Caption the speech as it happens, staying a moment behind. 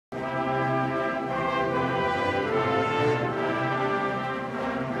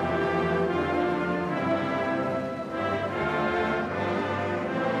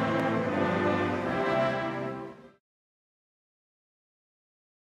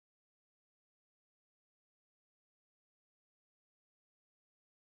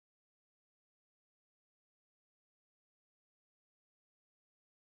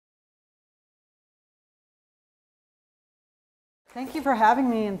Thank you for having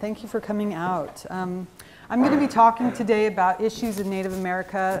me, and thank you for coming out. I'm going to be talking today about issues in Native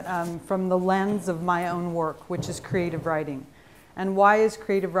America from the lens of my own work, which is creative writing. And why is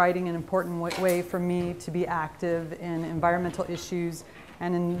creative writing an important way for me to be active in environmental issues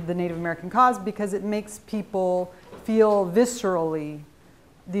and in the Native American cause? Because it makes people feel viscerally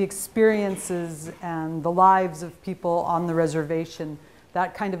the experiences and the lives of people on the reservation.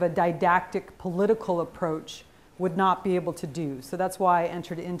 That kind of a didactic political approach would not be able to do. So that's why I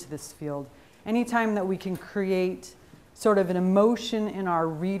entered into this field. Anytime that we can create sort of an emotion in our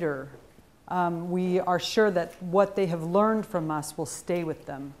reader, we are sure that what they have learned from us will stay with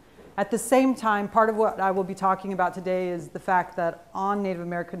them. At the same time, part of what I will be talking about today is the fact that on Native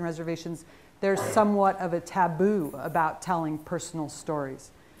American reservations, there's somewhat of a taboo about telling personal stories.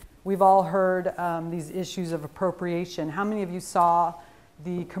 We've all heard these issues of appropriation. How many of you saw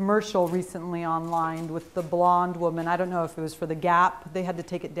the commercial recently online with the blonde woman? I don't know if it was for the Gap, they had to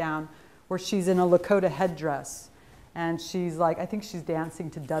take it down, where she's in a Lakota headdress. And she's like, I think she's dancing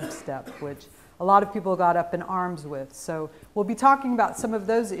to dubstep, which a lot of people got up in arms with. So we'll be talking about some of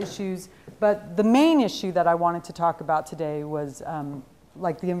those issues, but the main issue that I wanted to talk about today was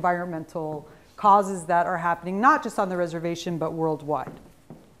like the environmental causes that are happening, not just on the reservation, but worldwide.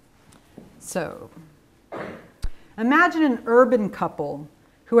 So imagine an urban couple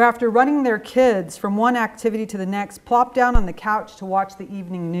who, after running their kids from one activity to the next, plop down on the couch to watch the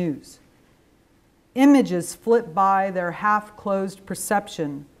evening news. Images flit by their half-closed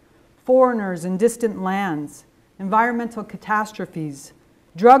perception: foreigners in distant lands, environmental catastrophes,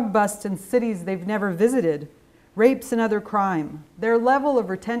 drug busts in cities they've never visited, rapes and other crime. Their level of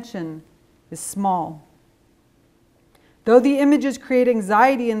retention is small. Though the images create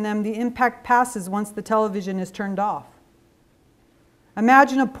anxiety in them, the impact passes once the television is turned off.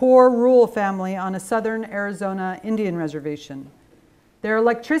 Imagine a poor rural family on a southern Arizona Indian reservation. Their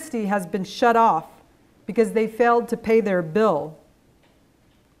electricity has been shut off because they failed to pay their bill.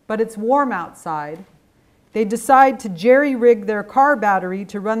 But it's warm outside. They decide to jerry-rig their car battery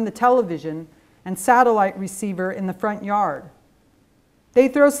to run the television and satellite receiver in the front yard. They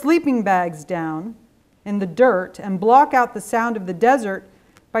throw sleeping bags down in the dirt and block out the sound of the desert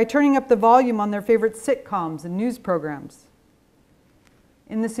by turning up the volume on their favorite sitcoms and news programs.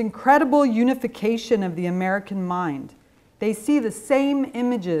 In this incredible unification of the American mind, they see the same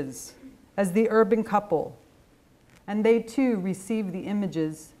images as the urban couple, and they too receive the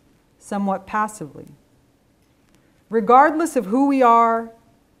images somewhat passively. Regardless of who we are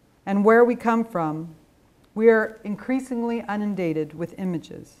and where we come from, we are increasingly inundated with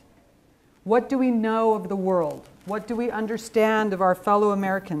images. What do we know of the world? What do we understand of our fellow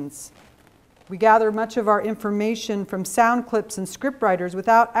Americans? We gather much of our information from sound clips and scriptwriters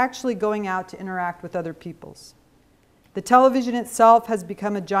without actually going out to interact with other peoples. The television itself has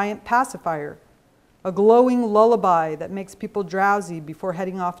become a giant pacifier, a glowing lullaby that makes people drowsy before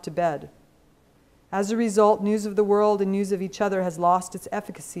heading off to bed. As a result, news of the world and news of each other has lost its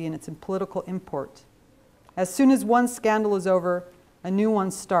efficacy and its political import. As soon as one scandal is over, a new one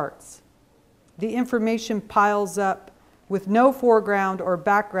starts. The information piles up with no foreground or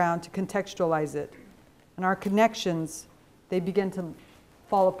background to contextualize it. And our connections, they begin to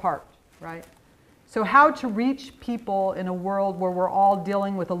fall apart, right? So how to reach people in a world where we're all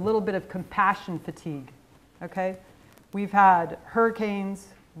dealing with a little bit of compassion fatigue, okay? We've had hurricanes,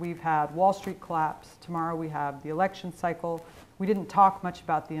 we've had Wall Street collapse, tomorrow we have the election cycle. We didn't talk much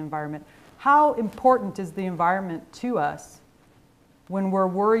about the environment. How important is the environment to us when we're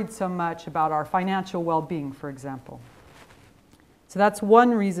worried so much about our financial well-being, for example? So that's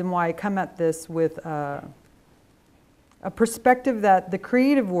one reason why I come at this with a perspective that the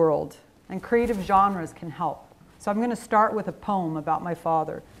creative world and creative genres can help. So I'm going to start with a poem about my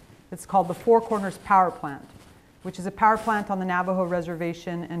father. It's called The Four Corners Power Plant, which is a power plant on the Navajo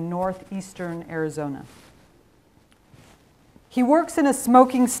Reservation in northeastern Arizona. He works in a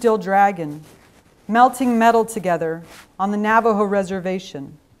smoking steel dragon, melting metal together on the Navajo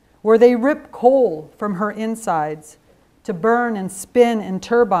Reservation, where they rip coal from her insides to burn and spin in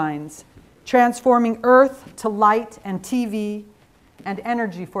turbines, transforming earth to light and TV and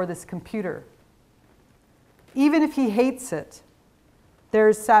energy for this computer. Even if he hates it, there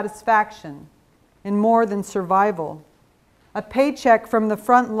is satisfaction in more than survival. A paycheck from the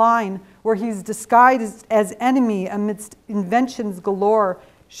front line where he's disguised as enemy amidst inventions galore,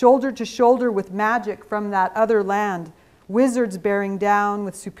 shoulder to shoulder with magic from that other land, wizards bearing down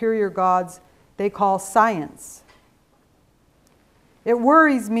with superior gods they call science. It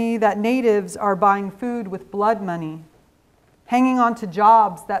worries me that natives are buying food with blood money, hanging on to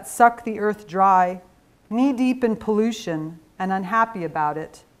jobs that suck the earth dry, knee-deep in pollution and unhappy about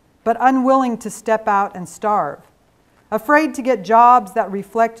it, but unwilling to step out and starve. Afraid to get jobs that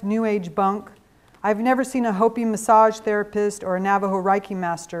reflect New Age bunk. I've never seen a Hopi massage therapist or a Navajo Reiki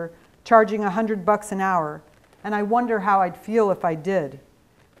master charging $100 an hour, and I wonder how I'd feel if I did.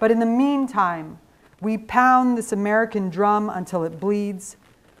 But in the meantime, we pound this American drum until it bleeds,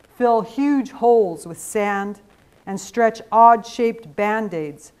 fill huge holes with sand, and stretch odd-shaped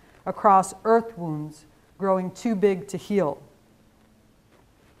Band-Aids across earth wounds growing too big to heal.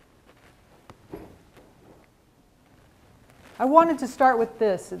 I wanted to start with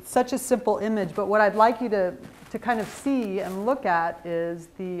this. It's such a simple image, but what I'd like you to kind of see and look at is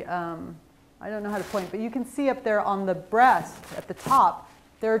the, I don't know how to point, but you can see up there on the breast at the top,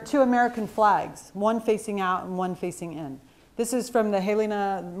 there are two American flags, one facing out and one facing in. This is from the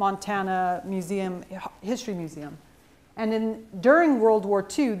Helena, Montana Museum, History Museum. And during World War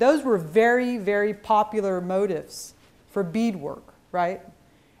II, those were very, very popular motifs for beadwork, right?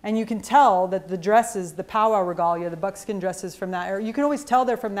 And you can tell that the dresses, the powwow regalia, the buckskin dresses from that era, you can always tell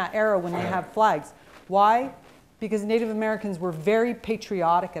they're from that era when they have flags. Why? Because Native Americans were very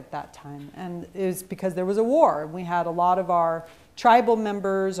patriotic at that time. And it was because there was a war. We had a lot of our tribal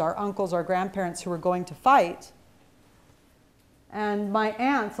members, our uncles, our grandparents who were going to fight. And my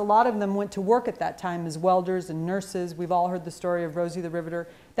aunts, a lot of them went to work at that time as welders and nurses. We've all heard the story of Rosie the Riveter.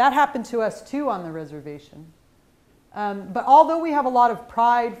 That happened to us too on the reservation. But although we have a lot of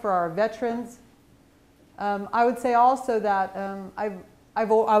pride for our veterans, I would say also that I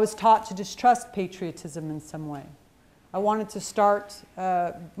was taught to distrust patriotism in some way. I wanted to start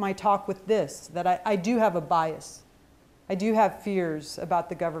my talk with this, that I do have a bias. I do have fears about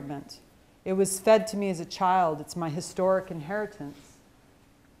the government. It was fed to me as a child. It's my historic inheritance.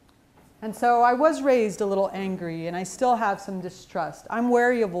 And so I was raised a little angry, and I still have some distrust. I'm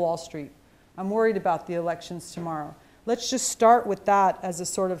wary of Wall Street. I'm worried about the elections tomorrow. Let's just start with that as a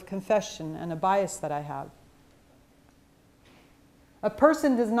sort of confession and a bias that I have. A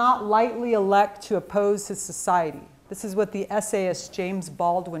person does not lightly elect to oppose his society. This is what the essayist James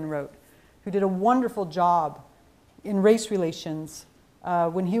Baldwin wrote, who did a wonderful job in race relations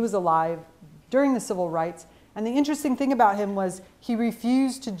when he was alive during the civil rights. And the interesting thing about him was he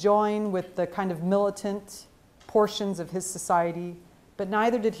refused to join with the kind of militant portions of his society, but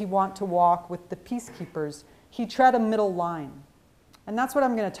neither did he want to walk with the peacekeepers. He tread a middle line. And that's what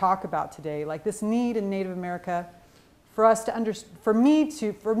I'm going to talk about today, like this need in Native America for us to understand,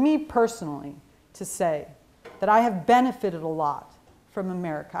 for me personally, to say that I have benefited a lot from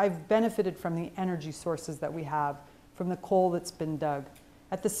America. I've benefited from the energy sources that we have, from the coal that's been dug.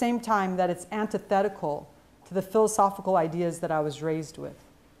 At the same time that it's antithetical to the philosophical ideas that I was raised with.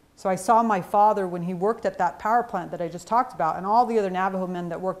 So I saw my father when he worked at that power plant that I just talked about, and all the other Navajo men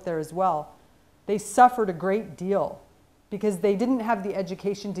that worked there as well. They suffered a great deal because they didn't have the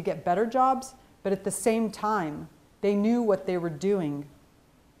education to get better jobs, but at the same time, they knew what they were doing.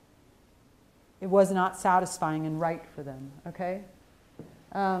 It was not satisfying and right for them, okay?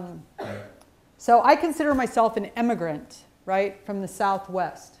 So I consider myself an immigrant, right, from the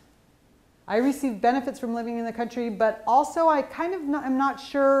Southwest. I receive benefits from living in the country, but also I kind of am not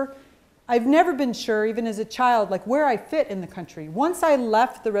sure, I've never been sure, even as a child, like where I fit in the country. Once I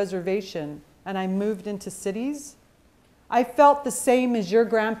left the reservation and I moved into cities, I felt the same as your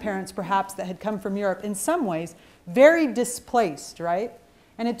grandparents, perhaps, that had come from Europe, in some ways, very displaced, right?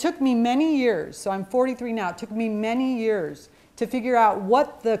 And it took me many years, so I'm 43 now, it took me many years to figure out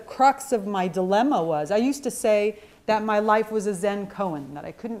what the crux of my dilemma was. I used to say that my life was a Zen koan, that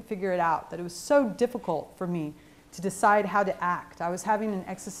I couldn't figure it out, that it was so difficult for me to decide how to act. I was having an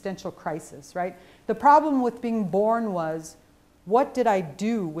existential crisis, right? The problem with being born was, what did I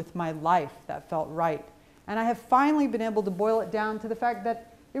do with my life that felt right? And I have finally been able to boil it down to the fact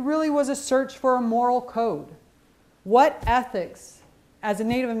that it really was a search for a moral code. What ethics, as a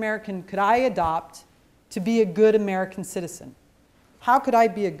Native American, could I adopt to be a good American citizen? How could I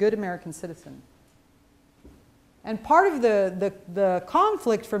be a good American citizen? And part of the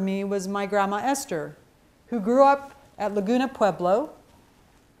conflict for me was my grandma Esther, who grew up at Laguna Pueblo.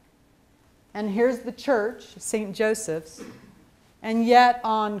 And here's the church, St. Joseph's. And yet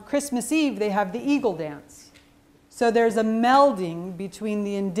on Christmas Eve, they have the Eagle Dance. So there's a melding between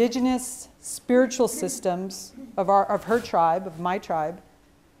the indigenous spiritual systems of her tribe, of my tribe,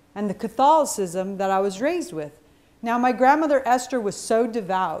 and the Catholicism that I was raised with. Now, my grandmother Esther was so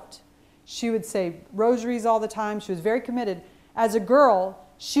devout. She would say rosaries all the time. She was very committed. As a girl,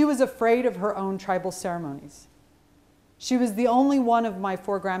 she was afraid of her own tribal ceremonies. She was the only one of my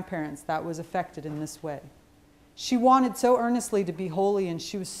 4 grandparents that was affected in this way. She wanted so earnestly to be holy, and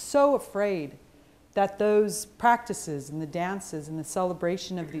she was so afraid that those practices and the dances and the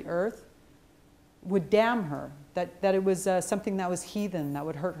celebration of the earth would damn her, that it was something that was heathen, that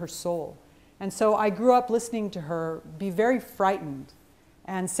would hurt her soul. And so I grew up listening to her be very frightened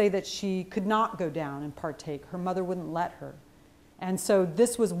and say that she could not go down and partake. Her mother wouldn't let her. And so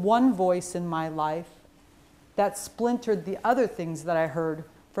this was one voice in my life that splintered the other things that I heard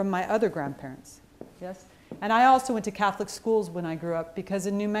from my other grandparents. Yes? And I also went to Catholic schools when I grew up, because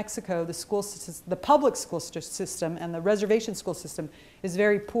in New Mexico, the school system, the public school system and the reservation school system is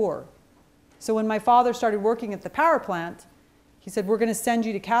very poor. So when my father started working at the power plant, he said, we're going to send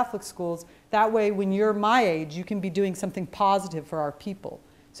you to Catholic schools. That way, when you're my age, you can be doing something positive for our people.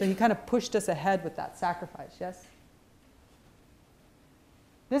 So he kind of pushed us ahead with that sacrifice, yes?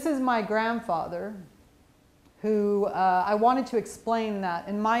 This is my grandfather, who I wanted to explain that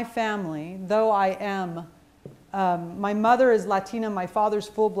in my family, though I am, my mother is Latina, my father's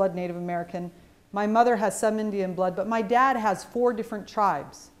full-blood Native American. My mother has some Indian blood, but my dad has 4 different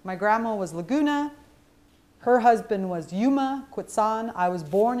tribes. My grandma was Laguna. Her husband was Yuma, Kwatsan. I was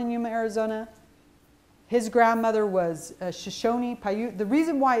born in Yuma, Arizona. His grandmother was Shoshone, Paiute. The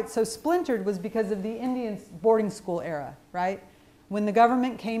reason why it's so splintered was because of the Indian boarding school era, right? When the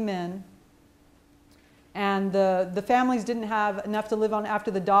government came in and the families didn't have enough to live on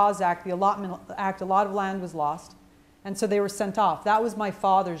after the Dawes Act, the Allotment Act, a lot of land was lost. And so they were sent off. That was my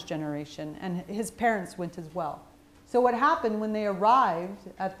father's generation, and his parents went as well. So what happened when they arrived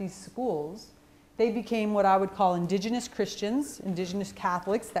at these schools, they became what I would call indigenous Christians, indigenous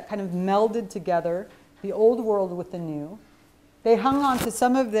Catholics, that kind of melded together the old world with the new. They hung on to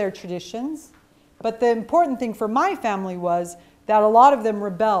some of their traditions, but the important thing for my family was that a lot of them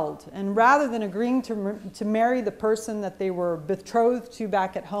rebelled, and rather than agreeing to marry the person that they were betrothed to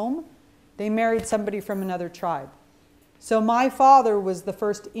back at home, they married somebody from another tribe. So my father was the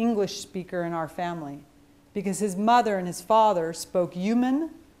first English speaker in our family, because his mother and his father spoke Yuman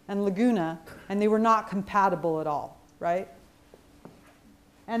and Laguna, and they were not compatible at all, right?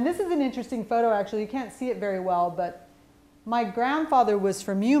 And this is an interesting photo, actually. You can't see it very well, but my grandfather was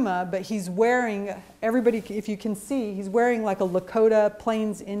from Yuma, but he's wearing, everybody, if you can see, he's wearing like a Lakota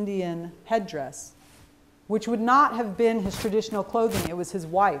Plains Indian headdress, which would not have been his traditional clothing. It was his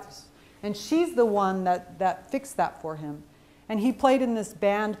wife's. And she's the one that fixed that for him. And he played in this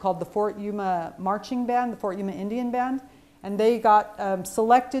band called the Fort Yuma Marching Band, the Fort Yuma Indian Band. And they got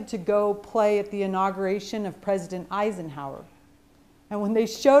selected to go play at the inauguration of President Eisenhower. And when they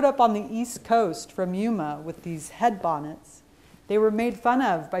showed up on the East Coast from Yuma with these head bonnets, they were made fun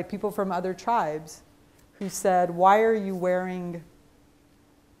of by people from other tribes who said, why are you wearing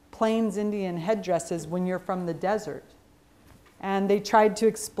Plains Indian headdresses when you're from the desert? And they tried to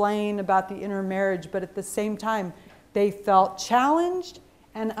explain about the intermarriage, but at the same time, they felt challenged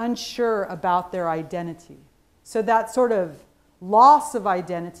and unsure about their identity. So that sort of loss of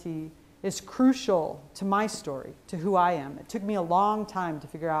identity is crucial to my story, to who I am. It took me a long time to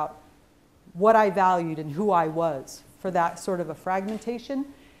figure out what I valued and who I was for that sort of a fragmentation,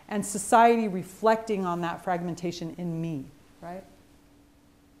 and society reflecting on that fragmentation in me, right?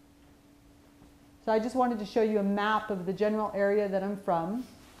 So I just wanted to show you a map of the general area that I'm from.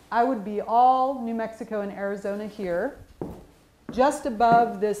 I would be all New Mexico and Arizona here, just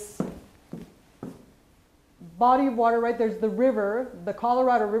above this body of water, right? There's the river, the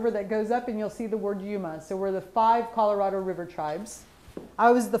Colorado River that goes up, and you'll see the word Yuma. So we're the 5 Colorado River tribes.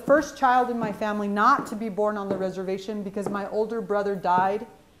 I was the first child in my family not to be born on the reservation because my older brother died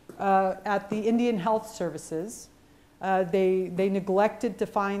at the Indian Health Services. They neglected to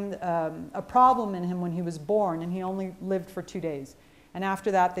find a problem in him when he was born, and he only lived for 2 days. And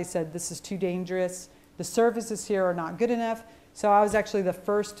after that, they said, this is too dangerous. The services here are not good enough. So I was actually the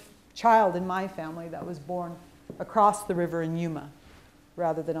first child in my family that was born across the river in Yuma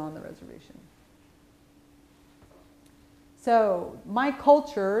rather than on the reservation. So my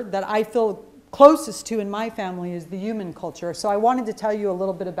culture that I feel closest to in my family is the human culture. So I wanted to tell you a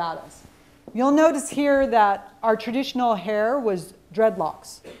little bit about us. You'll notice here that our traditional hair was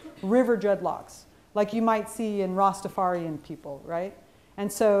dreadlocks, river dreadlocks, like you might see in Rastafarian people, right?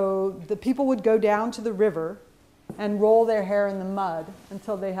 And so the people would go down to the river and roll their hair in the mud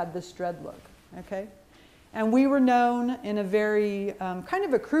until they had this dread look, okay? And we were known in a very kind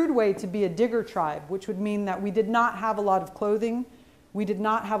of a crude way to be a digger tribe, which would mean that we did not have a lot of clothing. We did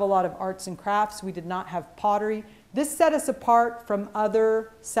not have a lot of arts and crafts. We did not have pottery. This set us apart from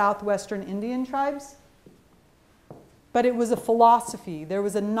other southwestern Indian tribes, but it was a philosophy. There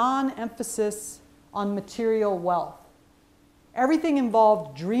was a non-emphasis on material wealth. Everything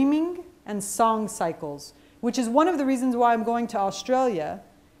involved dreaming and song cycles, which is one of the reasons why I'm going to Australia,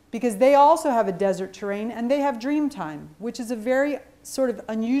 because they also have a desert terrain and they have dream time, which is a very sort of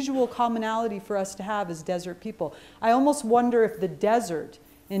unusual commonality for us to have as desert people. I almost wonder if the desert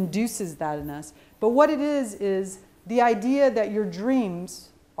induces that in us. But what it is the idea that your dreams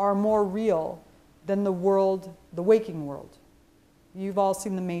are more real than the world, the waking world. You've all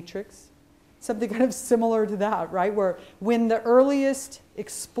seen The Matrix. Something kind of similar to that, right? Where when the earliest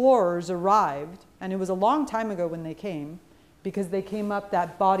explorers arrived, and it was a long time ago when they came, because they came up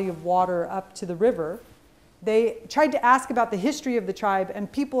that body of water up to the river, they tried to ask about the history of the tribe,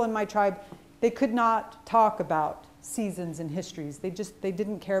 and people in my tribe, they could not talk about seasons and histories. They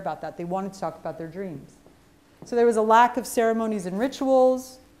didn't care about that. They wanted to talk about their dreams. So there was a lack of ceremonies and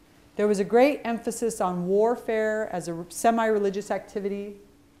rituals. There was a great emphasis on warfare as a semi-religious activity.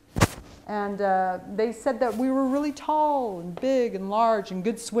 And they said that we were really tall and big and large and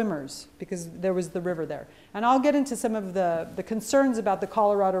good swimmers because there was the river there. And I'll get into some of the concerns about the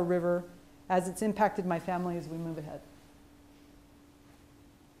Colorado River as it's impacted my family as we move ahead.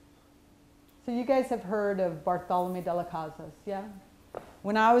 So you guys have heard of Bartolome de las Casas, yeah?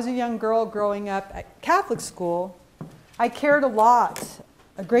 When I was a young girl growing up at Catholic school, I cared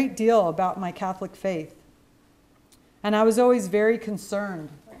a great deal about my Catholic faith. And I was always very concerned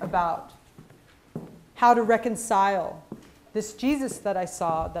about how to reconcile this Jesus that I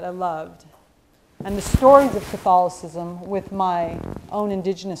saw, that I loved, and the stories of Catholicism with my own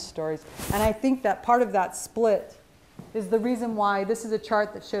indigenous stories. And I think that part of that split is the reason why this is a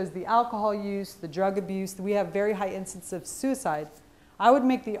chart that shows the alcohol use, the drug abuse. We have very high incidence of suicide. I would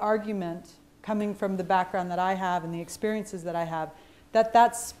make the argument, coming from the background that I have and the experiences that I have, that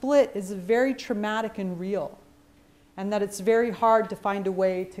that split is very traumatic and real, and that it's very hard to find a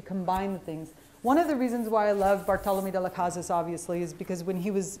way to combine the things. One of the reasons why I love Bartolome de las Casas, obviously, is because when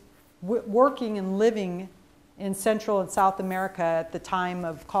he was working and living in Central and South America at the time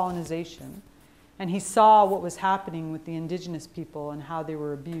of colonization, and he saw what was happening with the indigenous people and how they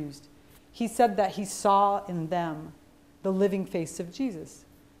were abused, he said that he saw in them the living face of Jesus,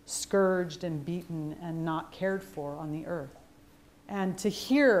 scourged and beaten and not cared for on the earth. And to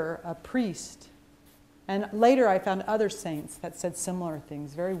hear a priest, and later I found other saints that said similar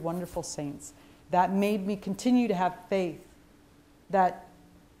things, very wonderful saints, that made me continue to have faith that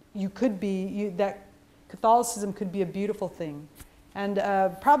that Catholicism could be a beautiful thing. And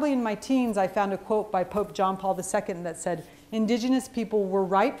probably in my teens, I found a quote by Pope John Paul II that said, indigenous people were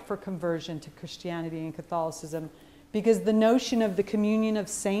ripe for conversion to Christianity and Catholicism because the notion of the communion of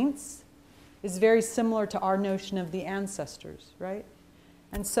saints is very similar to our notion of the ancestors, right?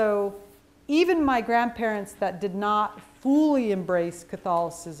 And so even my grandparents that did not fully embrace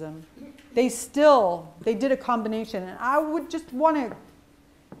Catholicism, they did a combination. And I would just want to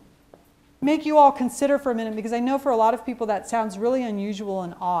make you all consider for a minute, because I know for a lot of people that sounds really unusual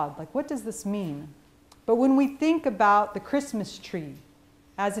and odd. Like, what does this mean? But when we think about the Christmas tree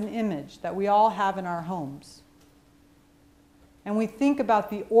as an image that we all have in our homes, and we think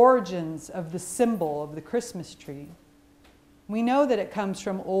about the origins of the symbol of the Christmas tree, we know that it comes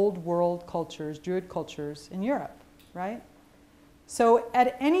from old world cultures, Druid cultures in Europe, right? So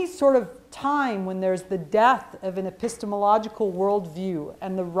at any sort of time when there's the death of an epistemological worldview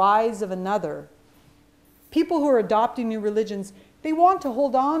and the rise of another, people who are adopting new religions, they want to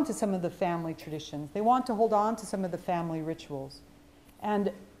hold on to some of the family traditions. They want to hold on to some of the family rituals.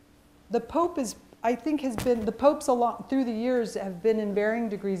 And the Pope the popes through the years have been in varying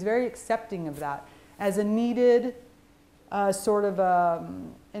degrees very accepting of that as a needed sort of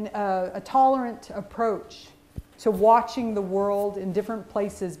a tolerant approach to watching the world in different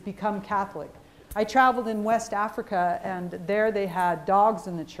places become Catholic. I traveled in West Africa, and there they had dogs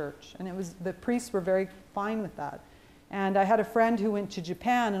in the church, and the priests were very fine with that. And I had a friend who went to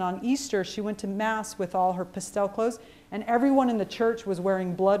Japan, and on Easter she went to Mass with all her pastel clothes, and everyone in the church was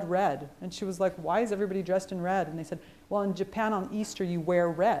wearing blood red. And she was like, why is everybody dressed in red? And they said, well, in Japan on Easter you wear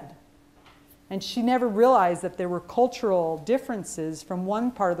red. And she never realized that there were cultural differences from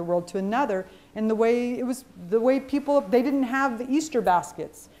one part of the world to another in the way people, they didn't have the Easter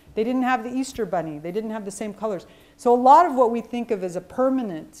baskets. They didn't have the Easter bunny. They didn't have the same colors. So a lot of what we think of as a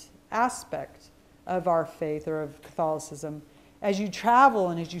permanent aspect of our faith or of Catholicism, as you travel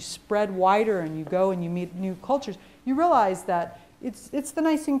and as you spread wider and you go and you meet new cultures, you realize that it's the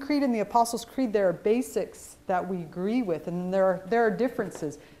Nicene Creed and the Apostles' Creed. There are basics that we agree with, and there are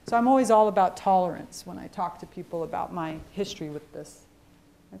differences. So I'm always all about tolerance when I talk to people about my history with this.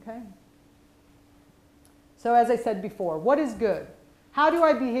 Okay? So as I said before, what is good? How do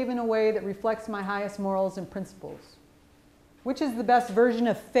I behave in a way that reflects my highest morals and principles? Which is the best version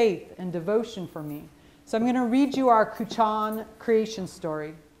of faith and devotion for me? So I'm going to read you our Kwatsan creation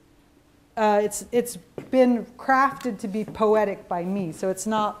story. it's been crafted to be poetic by me, so it's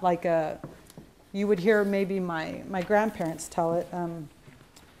not like you would hear maybe my grandparents tell it.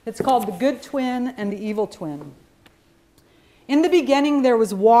 It's called The Good Twin and the Evil Twin. In the beginning there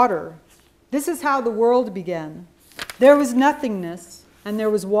was water. This is how the world began. There was nothingness and there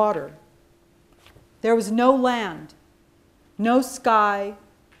was water. There was no land, no sky,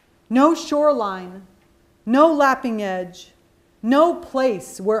 no shoreline, no lapping edge, no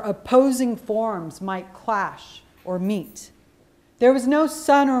place where opposing forms might clash or meet. There was no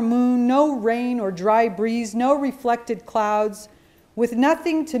sun or moon, no rain or dry breeze, no reflected clouds. With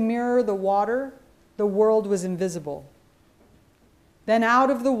nothing to mirror the water, the world was invisible. Then out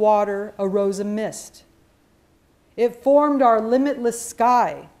of the water arose a mist. It formed our limitless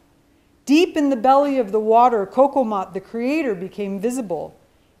sky. Deep in the belly of the water, Kokomat, the creator, became visible.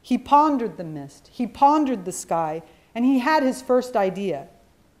 He pondered the mist, he pondered the sky, and he had his first idea.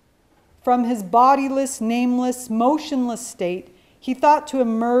 From his bodiless, nameless, motionless state, he thought to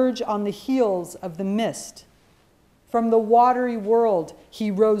emerge on the heels of the mist. From the watery world,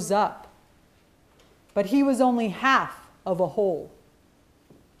 he rose up. But he was only half of a whole.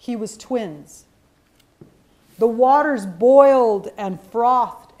 He was twins. The waters boiled and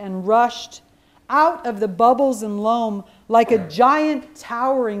frothed and rushed. Out of the bubbles and loam, like a giant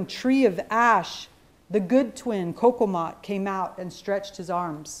towering tree of ash, the good twin, Kokomat, came out and stretched his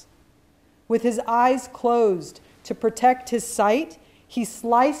arms. With his eyes closed to protect his sight, he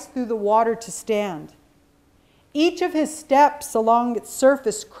sliced through the water to stand. Each of his steps along its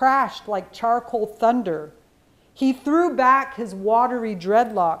surface crashed like charcoal thunder. He threw back his watery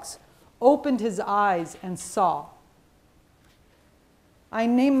dreadlocks, opened his eyes, and saw. I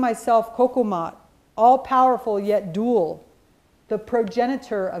named myself Kokomat, all-powerful yet dual, the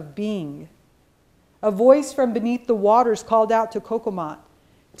progenitor of being. A voice from beneath the waters called out to Kokomat,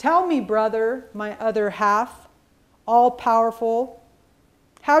 "Tell me, brother, my other half, all-powerful,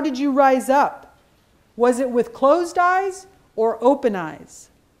 how did you rise up? Was it with closed eyes or open eyes?"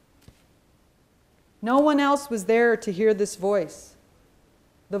 No one else was there to hear this voice,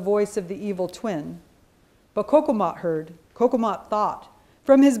 the voice of the evil twin. But Kokomat heard, Kokomat thought.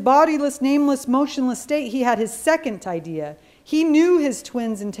 From his bodiless, nameless, motionless state, he had his second idea. He knew his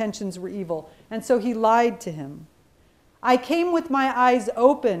twin's intentions were evil, and so he lied to him. "I came with my eyes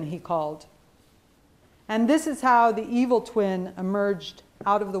open," he called. And this is how the evil twin emerged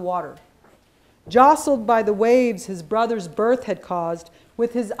out of the water. Jostled by the waves his brother's birth had caused,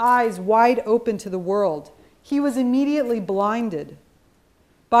 with his eyes wide open to the world, he was immediately blinded.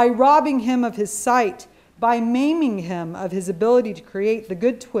 By robbing him of his sight, by maiming him of his ability to create, the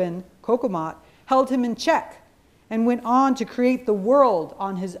good twin, Kokomat, held him in check and went on to create the world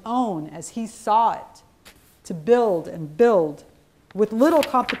on his own as he saw it, to build and build with little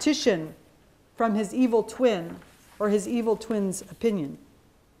competition from his evil twin or his evil twin's opinion.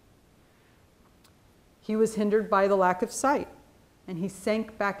 He was hindered by the lack of sight, and he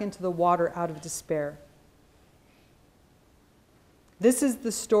sank back into the water out of despair. This is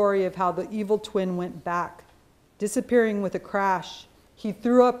the story of how the evil twin went back, disappearing with a crash. He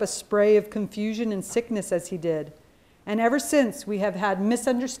threw up a spray of confusion and sickness as he did. And ever since, we have had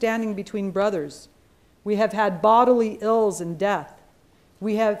misunderstanding between brothers. We have had bodily ills and death.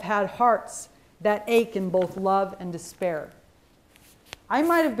 We have had hearts that ache in both love and despair. I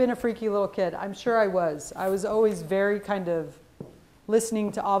might have been a freaky little kid. I'm sure I was. I was always very kind of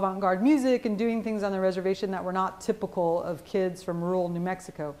listening to avant-garde music and doing things on the reservation that were not typical of kids from rural New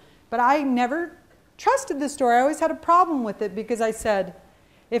Mexico. But I never trusted this story. I always had a problem with it because I said,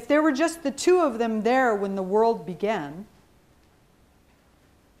 if there were just the two of them there when the world began,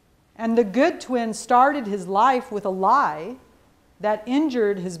 and the good twin started his life with a lie that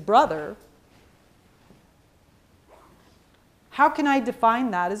injured his brother, how can I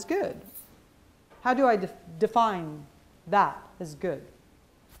define that as good? How do I define that as good?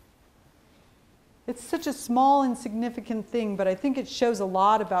 It's such a small, insignificant thing, but I think it shows a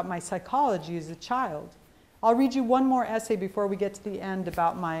lot about my psychology as a child. I'll read you one more essay before we get to the end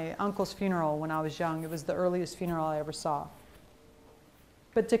about my uncle's funeral when I was young. It was the earliest funeral I ever saw.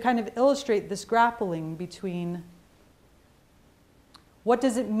 But to kind of illustrate this grappling between what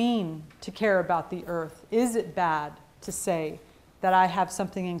does it mean to care about the earth? Is it bad to say that I have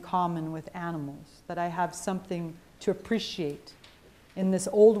something in common with animals, that I have something to appreciate in this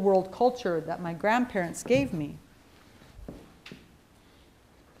old world culture that my grandparents gave me?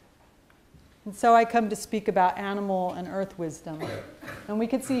 And so I come to speak about animal and earth wisdom. And we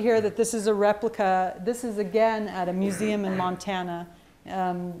can see here that this is a replica. This is again at a museum in Montana.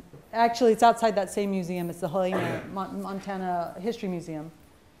 Actually, it's outside that same museum. It's the Helena, Montana History Museum.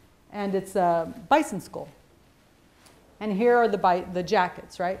 and it's a bison skull. And here are the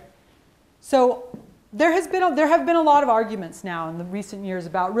jackets, right? So there have been a lot of arguments now in the recent years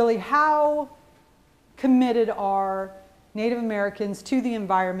about really how committed are Native Americans to the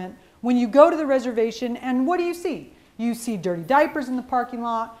environment. When you go to the reservation, and what do you see? You see dirty diapers in the parking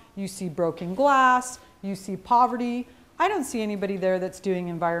lot, you see broken glass, you see poverty. I don't see anybody there that's doing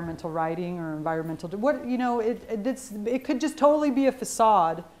environmental writing or environmental, it could just totally be a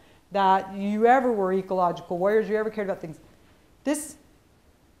facade that you ever were ecological warriors, you ever cared about things. This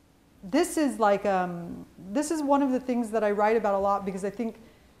is like, this is one of the things that I write about a lot, because I think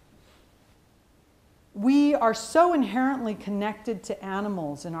we are so inherently connected to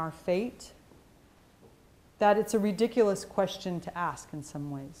animals in our fate that it's a ridiculous question to ask in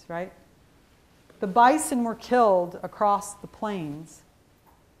some ways, right? The bison were killed across the plains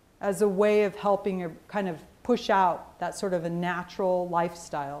as a way of helping kind of push out that sort of a natural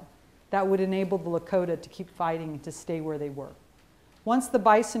lifestyle that would enable the Lakota to keep fighting and to stay where they were. Once the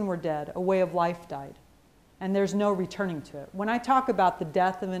bison were dead, a way of life died, and there's no returning to it. When I talk about the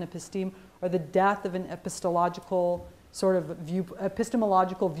death of an episteme, or the death of an epistemological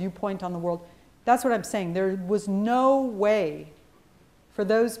viewpoint on the world, that's what I'm saying. There was no way for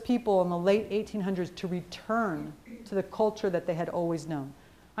those people in the late 1800s to return to the culture that they had always known.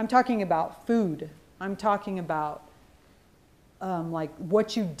 I'm talking about food. I'm talking about like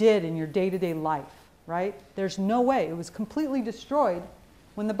what you did in your day-to-day life, right? There's no way. It was completely destroyed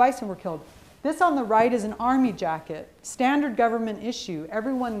when the bison were killed. This on the right is an army jacket, standard government issue.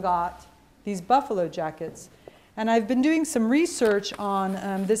 Everyone got these buffalo jackets. And I've been doing some research on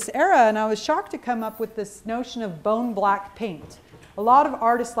this era, and I was shocked to come up with this notion of bone black paint. A lot of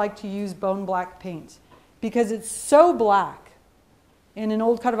artists like to use bone black paint because it's so black in an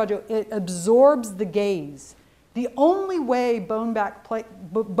old Caravaggio, it absorbs the gaze. The only way bone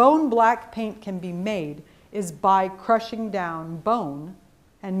black paint can be made is by crushing down bone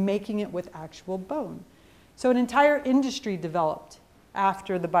and making it with actual bone. So an entire industry developed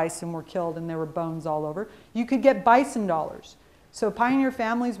after the bison were killed and there were bones all over. You could get bison dollars. So pioneer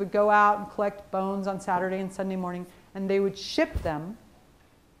families would go out and collect bones on Saturday and Sunday morning, and they would ship them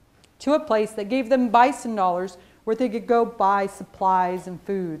to a place that gave them bison dollars where they could go buy supplies and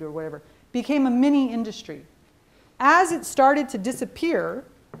food or whatever. Became a mini industry. As it started to disappear,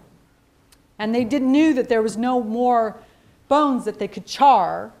 and they knew that there was no more bones that they could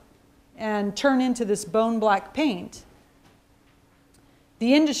char and turn into this bone black paint,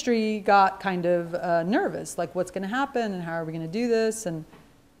 the industry got kind of nervous, like what's going to happen and how are we going to do this? And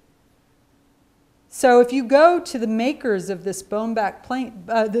so if you go to the makers of this bone black paint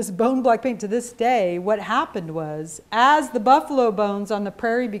to this day, what happened was, as the buffalo bones on the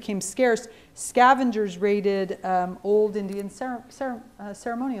prairie became scarce, scavengers raided old Indian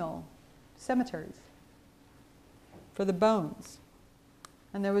ceremonial cemeteries for the bones.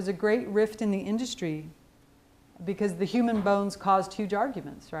 And there was a great rift in the industry because the human bones caused huge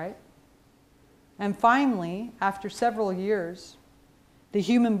arguments, right? And finally, after several years, the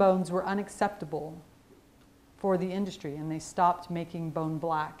human bones were unacceptable for the industry, and they stopped making bone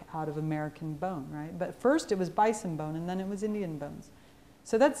black out of American bone, right? But first it was bison bone, and then it was Indian bones.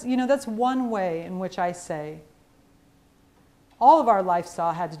 So that's, that's one way in which I say all of our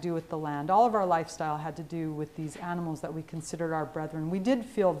lifestyle had to do with the land. All of our lifestyle had to do with these animals that we considered our brethren. We did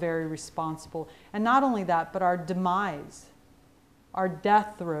feel very responsible. And not only that, but our demise, our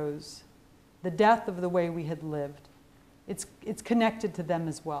death throes, the death of the way we had lived, it's connected to them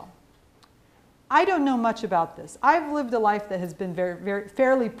as well. I don't know much about this. I've lived a life that has been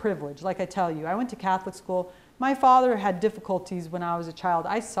fairly privileged, like I tell you. I went to Catholic school. My father had difficulties when I was a child.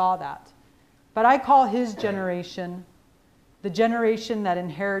 I saw that. But I call his generation the generation that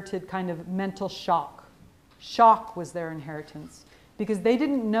inherited kind of mental shock. Shock was their inheritance, because they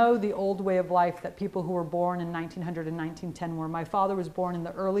didn't know the old way of life that people who were born in 1900 and 1910 were. My father was born in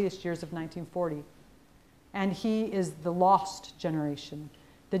the earliest years of 1940, and he is the lost generation,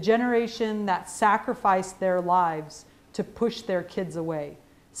 the generation that sacrificed their lives to push their kids away.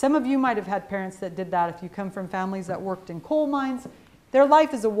 Some of you might have had parents that did that. If you come from families that worked in coal mines, their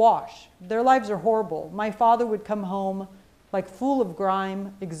life is a wash. Their lives are horrible. My father would come home like full of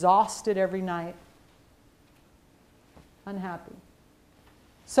grime, exhausted every night, unhappy.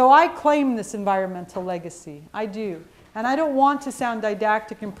 So I claim this environmental legacy. I do. And I don't want to sound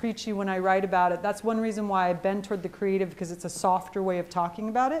didactic and preachy when I write about it. That's one reason why I bend toward the creative, because it's a softer way of talking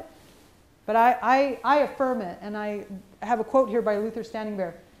about it. But I affirm it, and I have a quote here by Luther Standing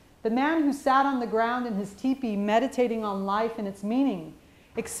Bear. The man who sat on the ground in his teepee meditating on life and its meaning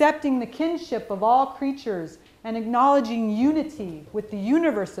accepting the kinship of all creatures and acknowledging unity with the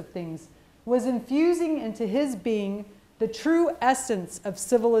universe of things, was infusing into his being the true essence of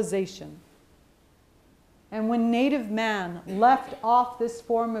civilization. And when native man left off this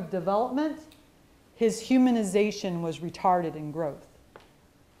form of development, his humanization was retarded in growth.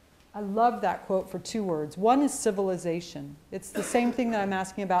 I love that quote for two words. One is civilization. It's the same thing that I'm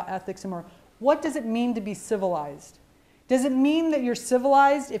asking about ethics and more. What does it mean to be civilized? Does it mean that you're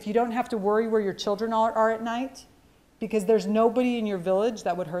civilized if you don't have to worry where your children are at night because there's nobody in your village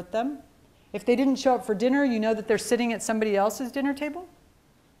that would hurt them? If they didn't show up for dinner, you know that they're sitting at somebody else's dinner table?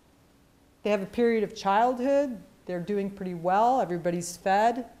 They have a period of childhood. They're doing pretty well. Everybody's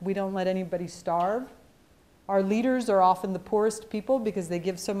fed. We don't let anybody starve. Our leaders are often the poorest people because they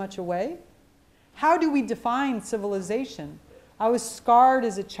give so much away. How do we define civilization? I was scarred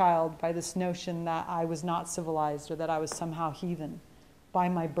as a child by this notion that I was not civilized or that I was somehow heathen by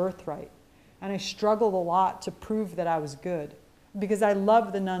my birthright. And I struggled a lot to prove that I was good because I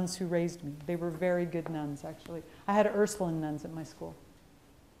love the nuns who raised me. They were very good nuns, actually. I had Ursuline nuns at my school.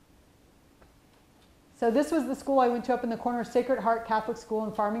 So this was the school I went to up in the corner, Sacred Heart Catholic School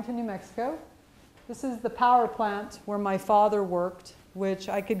in Farmington, New Mexico. This is the power plant where my father worked, which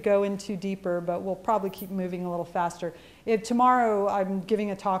I could go into deeper, but we'll probably keep moving a little faster. Tomorrow I'm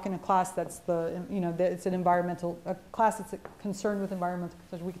giving a talk in a class that's it's an environmental, a class that's concerned with environmental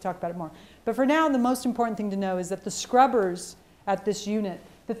concerns. We can talk about it more. But for now, the most important thing to know is that the scrubbers at this unit,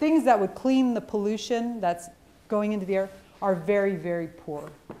 the things that would clean the pollution that's going into the air, are very, very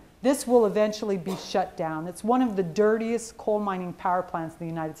poor. This will eventually be shut down. It's one of the dirtiest coal mining power plants in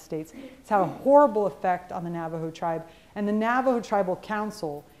the United States. It's had a horrible effect on the Navajo tribe, and the Navajo Tribal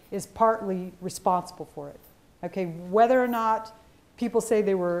Council is partly responsible for it. Okay, whether or not people say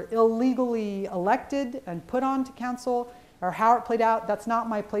they were illegally elected and put onto council, or how it played out, that's not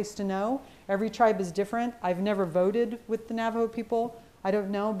my place to know. Every tribe is different. I've never voted with the Navajo people. I don't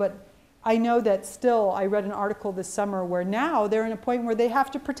know, but I know that still, I read an article this summer where now they're in a point where they have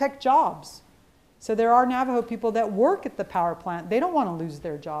to protect jobs. So there are Navajo people that work at the power plant. They don't want to lose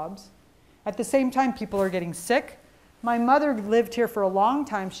their jobs. At the same time, people are getting sick. My mother lived here for a long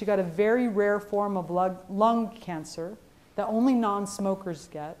time. She got a very rare form of lung cancer that only non-smokers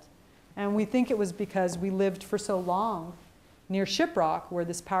get. And we think it was because we lived for so long near Shiprock, where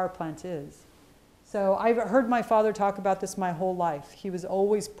this power plant is. So I've heard my father talk about this my whole life. He was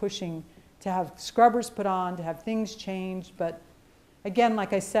always pushing to have scrubbers put on, to have things changed. But again,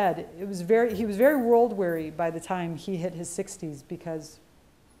 like I said, he was very world weary by the time he hit his 60s because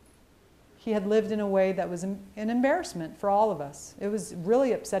he had lived in a way that was an embarrassment for all of us. It was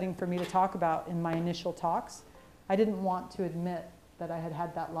really upsetting for me to talk about in my initial talks. I didn't want to admit that I had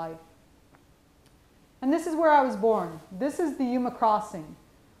had that life. And this is where I was born. This is the Yuma crossing.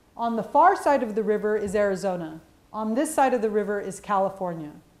 On the far side of the river is Arizona. On this side of the river is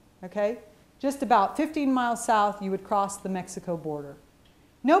California. Okay? Just about 15 miles south, you would cross the Mexico border.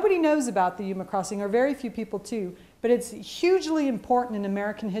 Nobody knows about the Yuma crossing, or very few people do, but it's hugely important in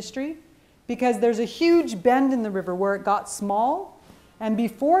American history because there's a huge bend in the river where it got small, and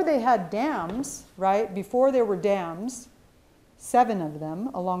before they had dams, right, before there were dams, 7 of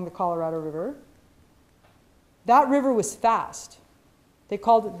them along the Colorado River, that river was fast. They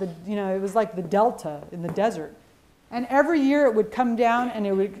called it it was like the delta in the desert. And every year it would come down and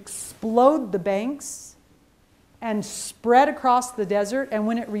it would explode the banks and spread across the desert. And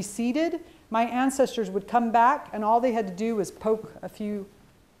when it receded, my ancestors would come back and all they had to do was poke a few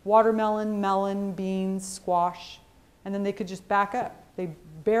watermelon, melon, beans, squash, and then they could just back up. They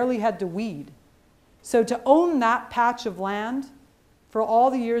barely had to weed. So to own that patch of land for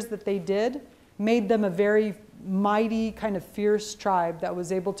all the years that they did made them a very mighty, kind of fierce tribe that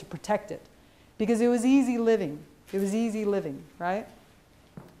was able to protect it because it was easy living. It was easy living, right?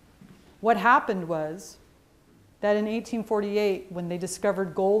 What happened was that in 1848, when they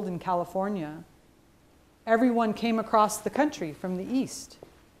discovered gold in California, everyone came across the country from the east.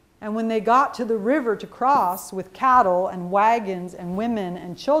 And when they got to the river to cross with cattle and wagons and women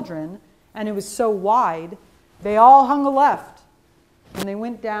and children, and it was so wide, they all hung a left. And they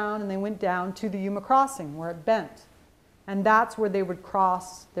went down to the Yuma crossing where it bent. And that's where they would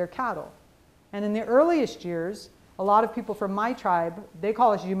cross their cattle. And in the earliest years, a lot of people from my tribe, they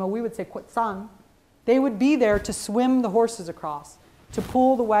call us Yuma, we would say Kwatsan, they would be there to swim the horses across, to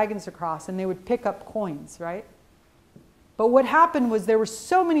pull the wagons across, and they would pick up coins, right? But what happened was there were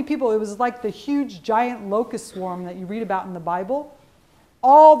so many people, it was like the huge giant locust swarm that you read about in the Bible.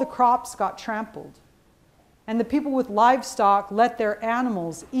 All the crops got trampled. And the people with livestock let their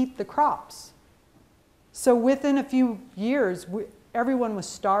animals eat the crops. So within a few years, everyone was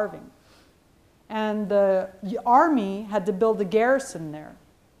starving. And the army had to build a garrison there.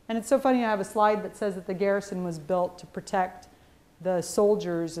 And it's so funny, I have a slide that says that the garrison was built to protect the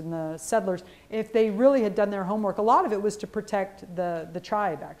soldiers and the settlers. If they really had done their homework, a lot of it was to protect the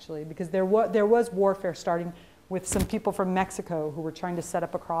tribe, actually, because there was warfare starting with some people from Mexico who were trying to set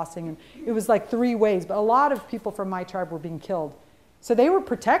up a crossing. And it was like 3 ways, but a lot of people from my tribe were being killed. So they were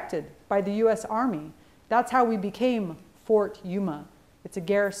protected by the US Army. That's how we became Fort Yuma. It's a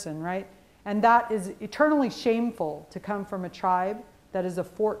garrison, right? And that is eternally shameful to come from a tribe that is a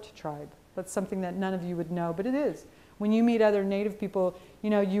fort tribe. That's something that none of you would know, but it is. When you meet other Native people, you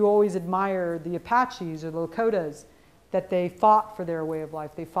know, you always admire the Apaches or the Lakotas, that they fought for their way of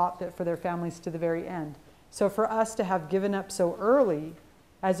life. They fought for their families to the very end. So for us to have given up so early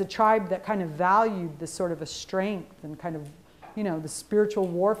as a tribe that kind of valued this sort of a strength and kind of, you know, the spiritual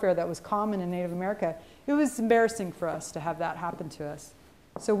warfare that was common in Native America, it was embarrassing for us to have that happen to us.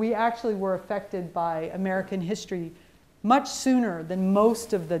 So we actually were affected by American history much sooner than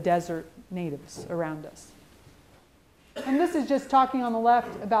most of the desert natives around us. And this is just talking on the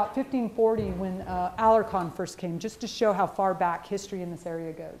left about 1540 when Alarcon first came, just to show how far back history in this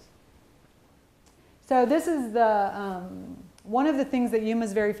area goes. So this is the, one of the things that Yuma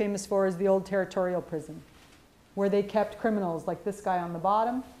is very famous for is the old territorial prison, where they kept criminals like this guy on the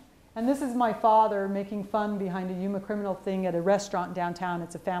bottom. And this is my father making fun behind a Yuma criminal thing at a restaurant downtown.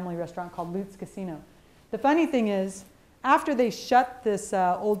 It's a family restaurant called Lutz Casino. The funny thing is, after they shut this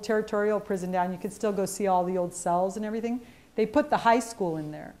old territorial prison down, you could still go see all the old cells and everything. They put the high school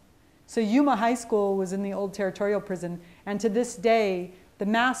in there. So Yuma High School was in the old territorial prison, and to this day, the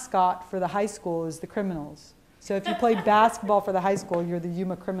mascot for the high school is the criminals. So if you played basketball for the high school, you're the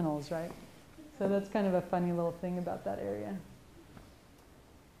Yuma Criminals, right? So that's kind of a funny little thing about that area.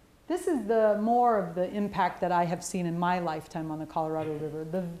 This is more of the impact that I have seen in my lifetime on the Colorado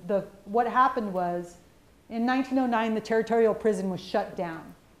River. What happened was, in 1909, the territorial prison was shut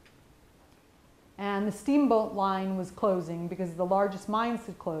down. And the steamboat line was closing because the largest mines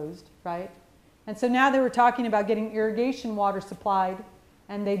had closed, right? And so now they were talking about getting irrigation water supplied,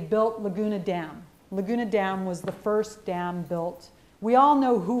 and they built Laguna Dam. Laguna Dam was the first dam built. We all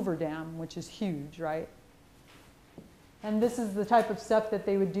know Hoover Dam, which is huge, right? And this is the type of stuff that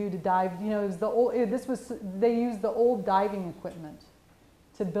they would do to dive. You know, it was the old, they used the old diving equipment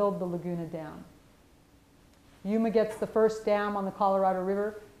to build the Laguna Dam. Yuma gets the first dam on the Colorado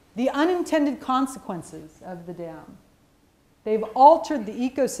River. The unintended consequences of the dam. They've altered the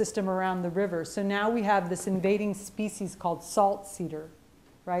ecosystem around the river. So now we have this invading species called salt cedar,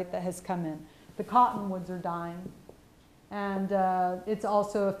 right, that has come in. The cottonwoods are dying. And it's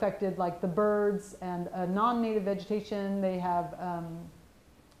also affected like the birds and non-native vegetation. They have,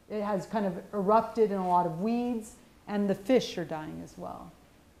 it has kind of erupted in a lot of weeds, and the fish are dying as well.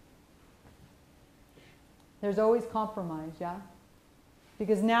 There's always compromise, yeah?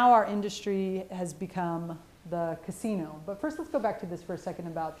 Because now our industry has become the casino. But first, let's go back to this for a second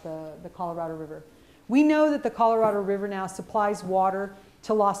about the Colorado River. We know that the Colorado River now supplies water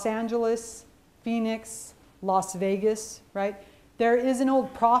to Los Angeles, Phoenix, Las Vegas, right? There is an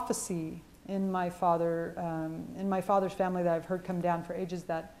old prophecy in my father's family that I've heard come down for ages,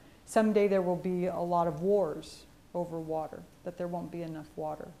 that someday there will be a lot of wars over water, that there won't be enough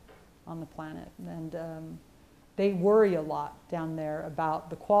water on the planet. And they worry a lot down there about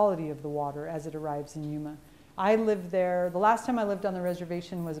the quality of the water as it arrives in Yuma. I lived there, the last time I lived on the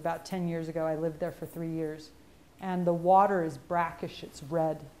reservation was about 10 years ago. I lived there for 3 years. And the water is brackish, it's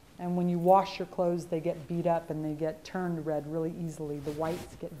red. And when you wash your clothes, they get beat up and they get turned red really easily. The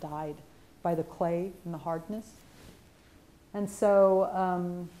whites get dyed by the clay and the hardness. And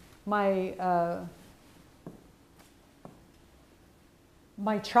so my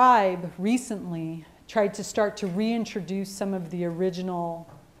tribe recently tried to start to reintroduce some of the original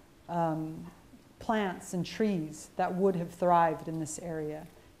plants and trees that would have thrived in this area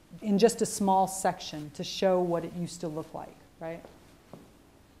in just a small section to show what it used to look like, right?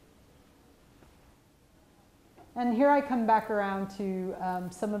 And here I come back around to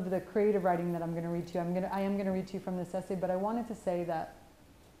some of the creative writing that I'm going to read to you. I am going to read to you from this essay, but I wanted to say that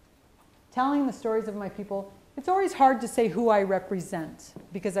telling the stories of my people, it's always hard to say who I represent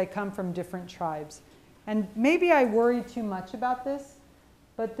because I come from different tribes. And maybe I worry too much about this,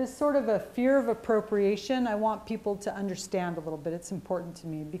 but this sort of a fear of appropriation, I want people to understand a little bit. It's important to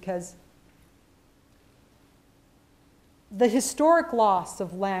me because the historic loss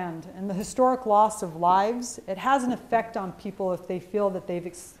of land and the historic loss of lives, it has an effect on people if they feel that they've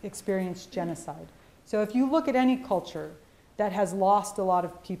experienced genocide. So if you look at any culture that has lost a lot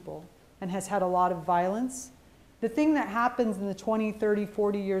of people and has had a lot of violence, The thing that happens in the 20, 30,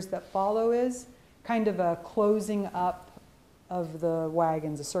 40 years that follow is kind of a closing up of the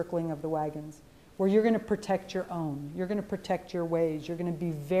wagons, a circling of the wagons, where you're going to protect your own. You're going to protect your ways. You're going to be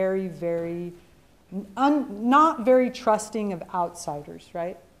very, very, not very trusting of outsiders,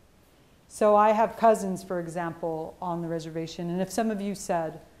 right? So I have cousins, for example, on the reservation, and if some of you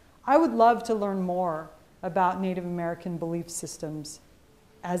said, I would love to learn more about Native American belief systems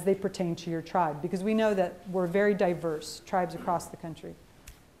as they pertain to your tribe, because we know that we're very diverse tribes across the country.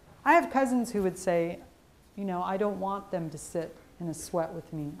 I have cousins who would say, you know, I don't want them to sit in a sweat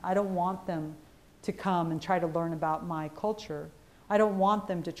with me. I don't want them to come and try to learn about my culture. I don't want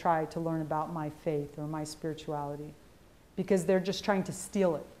them to try to learn about my faith or my spirituality, because they're just trying to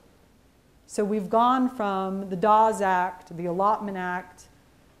steal it. So we've gone from the Dawes Act, the Allotment Act,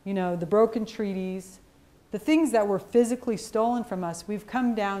 you know, the broken treaties, the things that were physically stolen from us. We've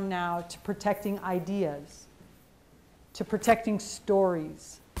come down now to protecting ideas, to protecting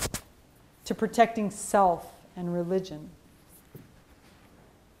stories, to protecting self and religion.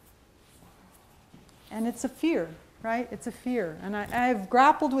 And it's a fear, right? It's a fear. And I've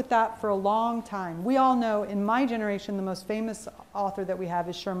grappled with that for a long time. We all know, in my generation, the most famous author that we have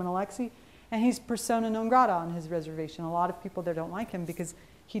is Sherman Alexie, and he's persona non grata on his reservation. A lot of people there don't like him because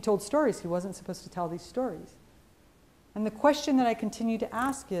he told stories. He wasn't supposed to tell these stories. And the question that I continue to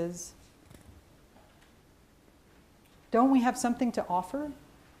ask is, don't we have something to offer?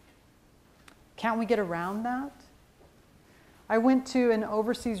 Can't we get around that? I went to an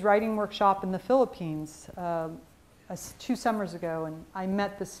overseas writing workshop in the Philippines 2 summers ago, and I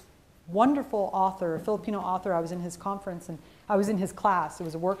met this wonderful author, a Filipino author. I was in his conference, and I was in his class. It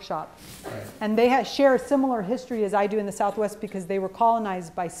was a workshop. Right. And they share a similar history as I do in the Southwest, because they were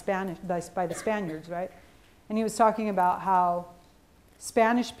colonized by the Spaniards, right? And he was talking about how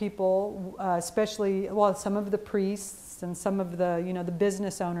Spanish people, especially, well, some of the priests and some of the, you know, the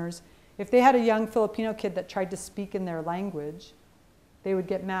business owners, if they had a young Filipino kid that tried to speak in their language, they would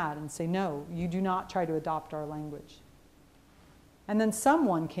get mad and say, no, you do not try to adopt our language. And then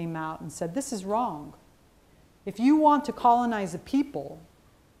someone came out and said, this is wrong. If you want to colonize a people,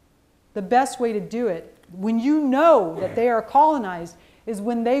 the best way to do it, when you know that they are colonized, is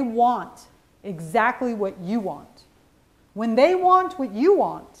when they want exactly what you want. When they want what you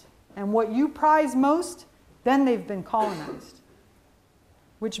want and what you prize most, then they've been colonized.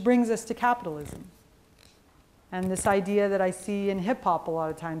 Which brings us to capitalism. And this idea that I see in hip-hop a lot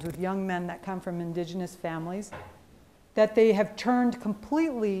of times with young men that come from indigenous families, that they have turned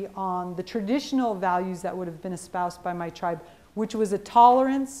completely on the traditional values that would have been espoused by my tribe, which was a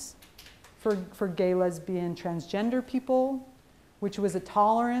tolerance for gay, lesbian, transgender people, which was a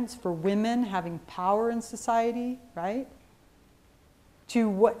tolerance for women having power in society, right? To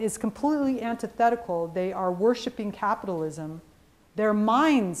what is completely antithetical. They are worshiping capitalism. Their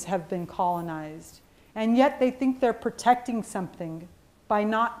minds have been colonized, and yet they think they're protecting something by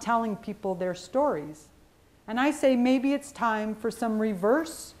not telling people their stories. And I say maybe it's time for some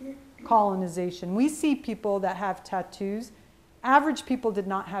reverse colonization. We see people that have tattoos. Average people did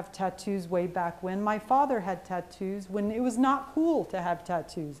not have tattoos way back when. My father had tattoos when it was not cool to have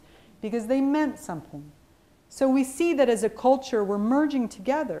tattoos because they meant something. So we see that as a culture we're merging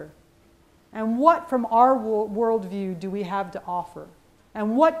together. And what from our worldview do we have to offer?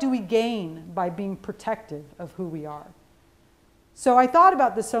 And what do we gain by being protective of who we are? So I thought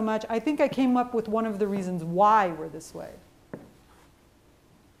about this so much, I think I came up with one of the reasons why we're this way.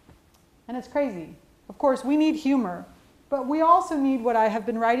 And it's crazy. Of course, we need humor, but we also need what I have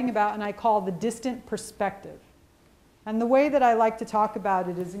been writing about and I call the distant perspective. And the way that I like to talk about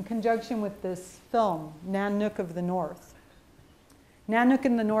it is in conjunction with this film, Nanook of the North. Nanook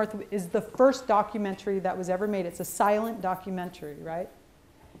in the North is the first documentary that was ever made. It's a silent documentary, right?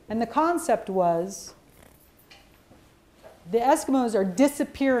 And the concept was the Eskimos are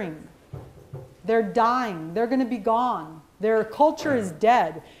disappearing. They're dying. They're going to be gone. Their culture is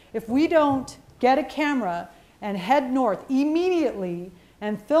dead. If we don't get a camera and head north immediately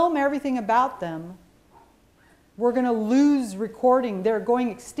and film everything about them, we're going to lose recording. They're going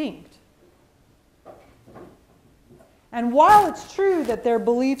extinct. And while it's true that their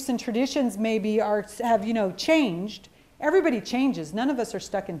beliefs and traditions maybe have changed, everybody changes. None of us are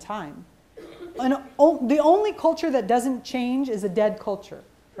stuck in time. And the only culture that doesn't change is a dead culture,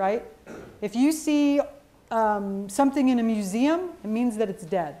 right? If you see something in a museum, it means that it's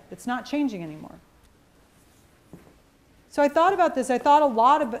dead. It's not changing anymore. So I thought about this. I thought a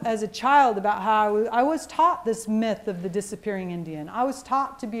lot as a child about how I was taught this myth of the disappearing Indian. I was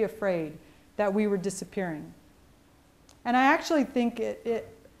taught to be afraid that we were disappearing. And I actually think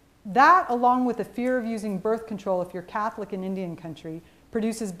that, along with the fear of using birth control if you're Catholic in Indian country,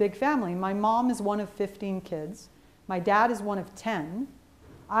 produces big family. My mom is one of 15 kids. My dad is one of 10.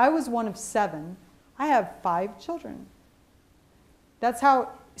 I was one of 7. I have 5 children. That's how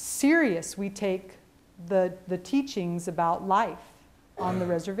serious we take the teachings about life on the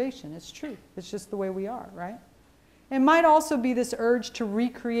reservation. It's true. It's just the way we are, right? It might also be this urge to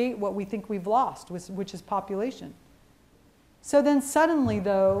recreate what we think we've lost, which is population. So then suddenly,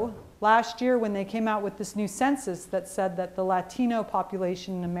 though, last year when they came out with this new census that said that the Latino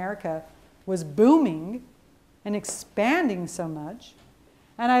population in America was booming and expanding so much,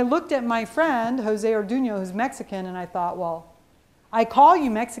 and I looked at my friend, Jose Orduño, who's Mexican, and I thought, well, I call you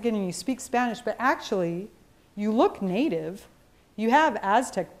Mexican and you speak Spanish, but actually, you look native. You have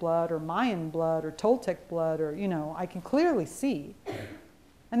Aztec blood or Mayan blood or Toltec blood, or, you know, I can clearly see.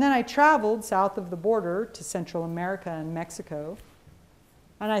 And then I traveled south of the border to Central America and Mexico.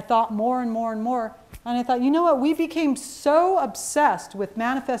 And I thought more and more and more. And I thought, you know what? We became so obsessed with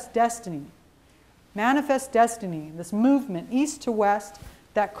manifest destiny. Manifest destiny, this movement, east to west,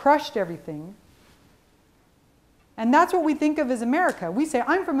 that crushed everything. And that's what we think of as America. We say,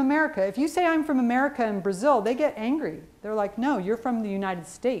 I'm from America. If you say I'm from America in Brazil, they get angry. They're like, no, you're from the United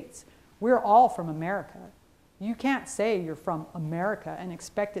States. We're all from America. You can't say you're from America and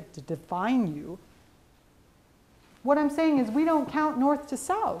expect it to define you. What I'm saying is we don't count north to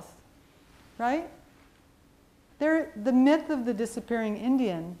south, right? The myth of the disappearing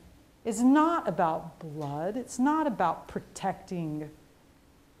Indian is not about blood. It's not about protecting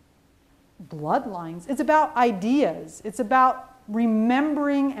bloodlines. It's about ideas. It's about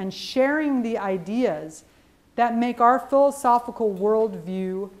remembering and sharing the ideas that make our philosophical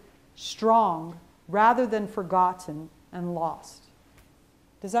worldview strong rather than forgotten and lost.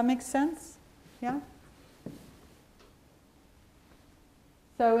 Does that make sense? Yeah?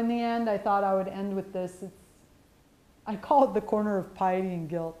 So in the end, I thought I would end with this. I call it the corner of piety and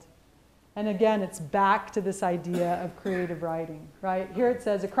guilt. And again, it's back to this idea of creative writing, right? Here it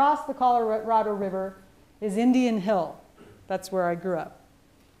says, across the Colorado River is Indian Hill. That's where I grew up.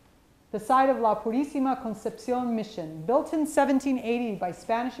 The site of La Purísima Concepción Mission, built in 1780 by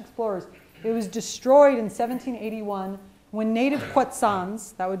Spanish explorers. It was destroyed in 1781 when native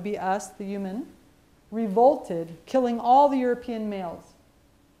Kwatsans, that would be us, the human, revolted, killing all the European males.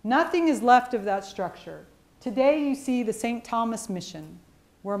 Nothing is left of that structure. Today you see the St. Thomas Mission,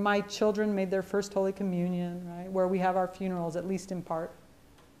 where my children made their first Holy Communion, right? Where we have our funerals, at least in part.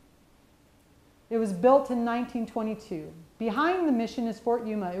 It was built in 1922. Behind the mission is Fort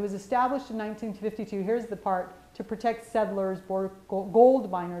Yuma. It was established in 1952. Here's the part, to protect settlers, gold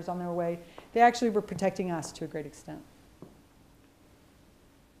miners on their way. They actually were protecting us to a great extent.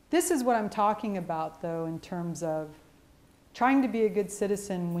 This is what I'm talking about, though, in terms of trying to be a good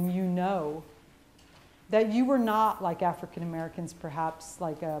citizen when you know that you were not, like African Americans, perhaps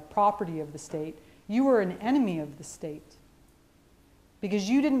like a property of the state. You were an enemy of the state because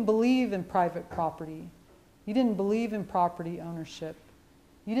you didn't believe in private property. You didn't believe in property ownership.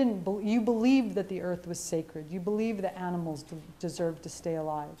 You believed that the earth was sacred. You believed that animals deserved to stay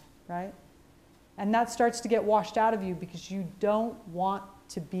alive, right? And that starts to get washed out of you because you don't want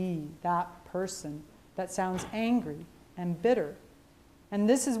to be that person that sounds angry and bitter. And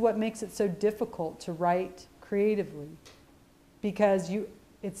this is what makes it so difficult to write creatively, because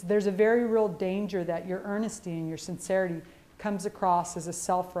there's a very real danger that your earnesty and your sincerity comes across as a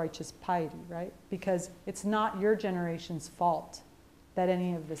self-righteous piety, right? Because it's not your generation's fault that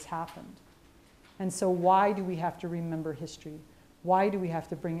any of this happened. And so why do we have to remember history? Why do we have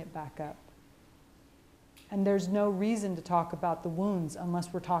to bring it back up? And there's no reason to talk about the wounds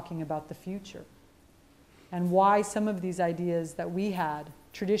unless we're talking about the future. And why some of these ideas that we had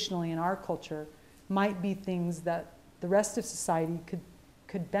traditionally in our culture might be things that the rest of society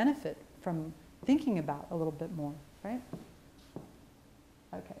could benefit from thinking about a little bit more, right?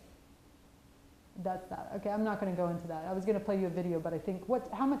 Okay. That's that. Okay, I'm not going to go into that. I was going to play you a video, but I think,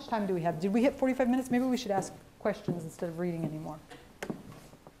 how much time do we have? Did we hit 45 minutes? Maybe we should ask questions instead of reading anymore.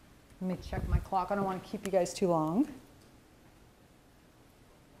 Let me check my clock. I don't want to keep you guys too long.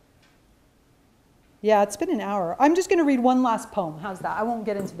 Yeah, it's been an hour. I'm just going to read one last poem. How's that? I won't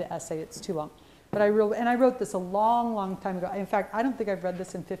get into the essay. It's too long. But I wrote this a long, long time ago. In fact, I don't think I've read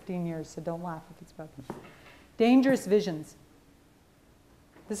this in 15 years, so don't laugh if it's broken. Dangerous Visions.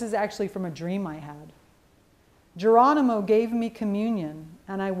 This is actually from a dream I had. Geronimo gave me communion,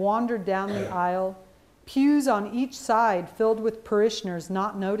 and I wandered down the aisle, pews on each side filled with parishioners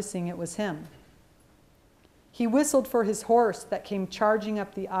not noticing it was him. He whistled for his horse that came charging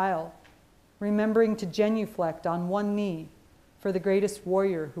up the aisle, remembering to genuflect on one knee, for the greatest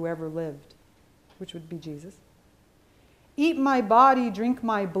warrior who ever lived, which would be Jesus. Eat my body, drink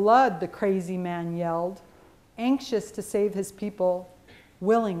my blood, the crazy man yelled, anxious to save his people,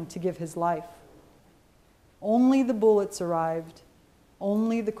 willing to give his life. Only the bullets arrived,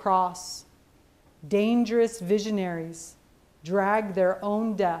 only the cross. Dangerous visionaries dragged their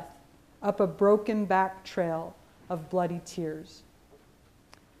own death up a broken back trail of bloody tears.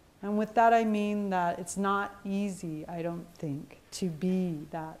 And with that I mean that it's not easy, I don't think, to be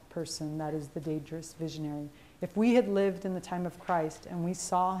that person that is the dangerous visionary. If we had lived in the time of Christ and we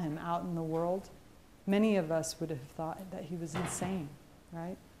saw him out in the world, many of us would have thought that he was insane,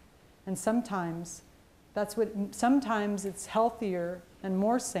 right? And sometimes it's healthier and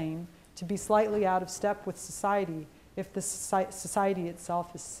more sane to be slightly out of step with society if the society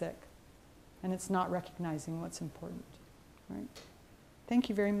itself is sick and it's not recognizing what's important, right? Thank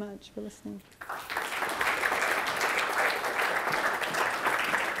you very much for listening.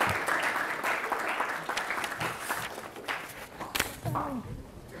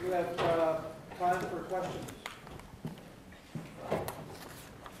 We have time for questions.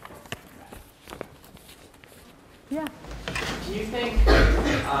 Yeah. Do you think,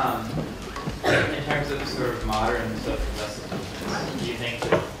 in terms of sort of modern social justice movements, do you think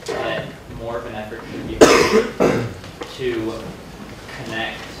that more of an effort should be made to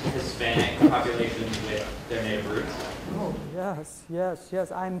connect Hispanic populations with their native roots? Oh,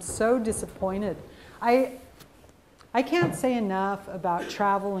 yes. I'm so disappointed. I can't say enough about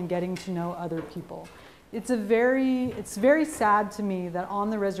travel and getting to know other people. It's very sad to me that on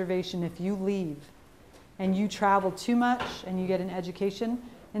the reservation, if you leave and you travel too much and you get an education,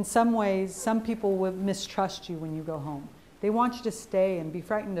 in some ways, some people will mistrust you when you go home. They want you to stay and be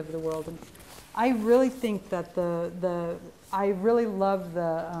frightened of the world. And I really think that I really love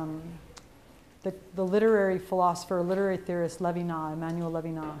the literary philosopher, literary theorist Emmanuel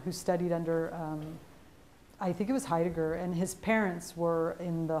Levinas, who studied under, I think it was Heidegger, and his parents were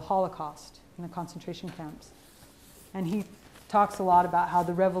in the Holocaust, in the concentration camps. And he talks a lot about how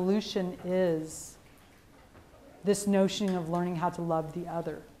the revolution is this notion of learning how to love the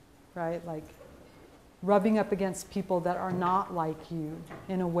other, right? Like rubbing up against people that are not like you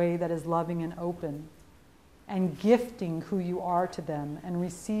in a way that is loving and open, and gifting who you are to them and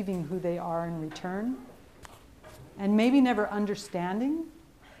receiving who they are in return, and maybe never understanding,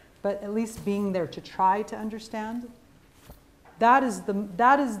 but at least being there to try to understand. That is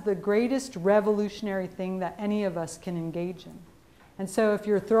the greatest revolutionary thing that any of us can engage in. And so if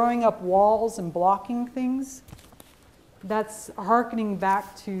you're throwing up walls and blocking things, that's hearkening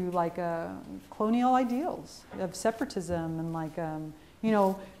back to like colonial ideals of separatism and like,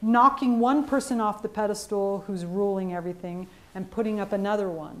 knocking one person off the pedestal who's ruling everything and putting up another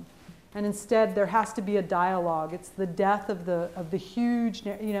one. And instead, there has to be a dialogue. It's the death of the huge,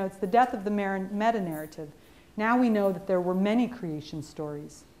 it's the death of the meta-narrative. Now we know that there were many creation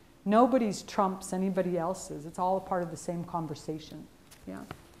stories. Nobody's trumps anybody else's. It's all a part of the same conversation. Yeah.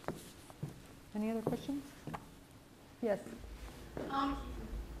 Any other questions? Yes.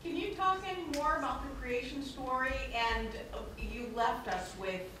 Can you talk any more about the creation story? And you left us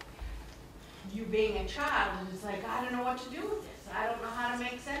with you being a child, and it's like, I don't know what to do with this. I don't know how to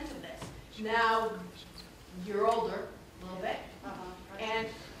make sense of this. Now you're older, a little bit, and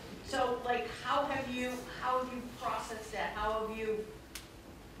so like, how have you processed that? How have you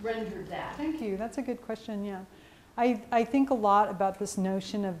rendered that? Thank you. That's a good question. Yeah, I think a lot about this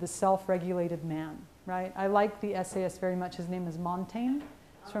notion of the self-regulated man. Right? I like the essayist very much. His name is Montaigne.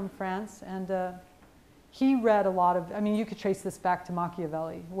 He's from France, and he read a lot of, you could trace this back to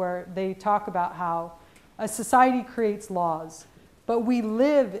Machiavelli, where they talk about how a society creates laws, but we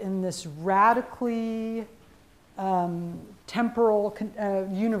live in this radically temporal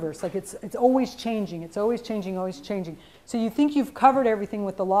universe. Like it's always changing, always changing. So you think you've covered everything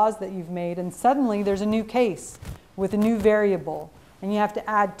with the laws that you've made, and suddenly there's a new case with a new variable, and you have to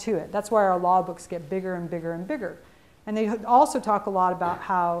add to it. That's why our law books get bigger and bigger and bigger. And they also talk a lot about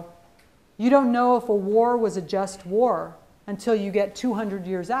how you don't know if a war was a just war until you get 200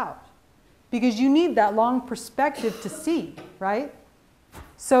 years out, because you need that long perspective to see, right?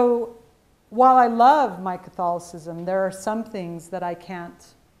 So while I love my Catholicism, there are some things that I can't,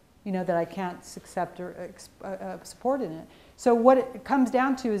 accept or support in it. So what it comes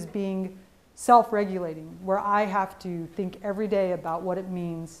down to is being self-regulating, where I have to think every day about what it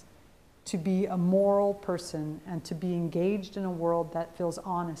means to be a moral person and to be engaged in a world that feels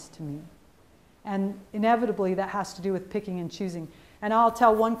honest to me. And inevitably that has to do with picking and choosing. And I'll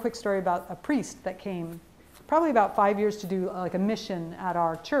tell one quick story about a priest that came probably about 5 years to do like a mission at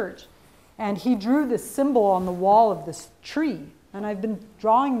our church. And he drew this symbol on the wall of this tree. And I've been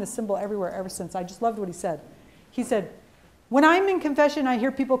drawing this symbol everywhere ever since. I just loved what he said. He said, when I'm in confession, I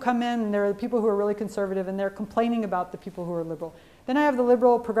hear people come in, and there are the people who are really conservative, and they're complaining about the people who are liberal. Then I have the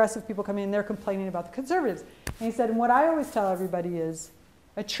liberal, progressive people come in, and they're complaining about the conservatives. And he said, and what I always tell everybody is,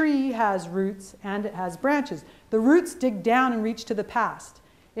 a tree has roots and it has branches. The roots dig down and reach to the past.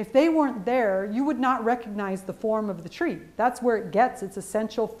 If they weren't there, you would not recognize the form of the tree. That's where it gets its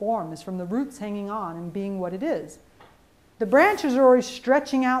essential form, is from the roots hanging on and being what it is. The branches are always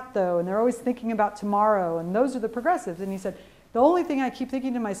stretching out, though, and they're always thinking about tomorrow, and those are the progressives. And he said, the only thing I keep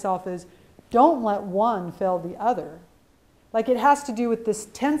thinking to myself is, don't let one fail the other. Like, it has to do with this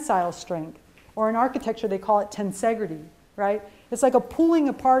tensile strength, or in architecture they call it tensegrity, right? It's like a pulling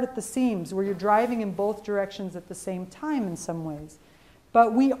apart at the seams where you're driving in both directions at the same time in some ways.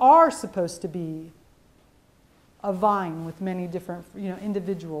 But we are supposed to be a vine with many different,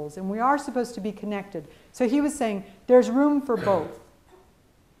 individuals, and we are supposed to be connected. So he was saying there's room for both.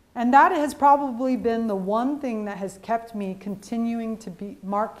 And that has probably been the one thing that has kept me continuing to be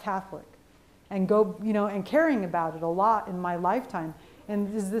marked Catholic and go, and caring about it a lot in my lifetime.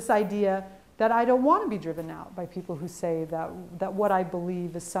 And is this idea that I don't want to be driven out by people who say that what I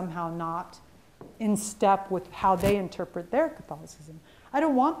believe is somehow not in step with how they interpret their Catholicism. I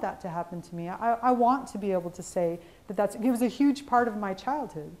don't want that to happen to me. I want to be able to say that it was a huge part of my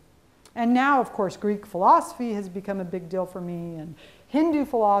childhood. And now, of course, Greek philosophy has become a big deal for me, and Hindu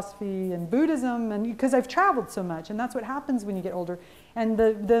philosophy, and Buddhism, and because I've traveled so much, and that's what happens when you get older. And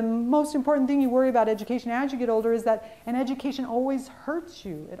the most important thing you worry about education as you get older is that an education always hurts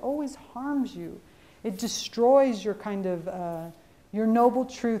you. It always harms you. It destroys your kind of, your noble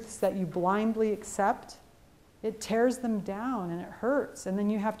truths that you blindly accept. It tears them down and it hurts. And then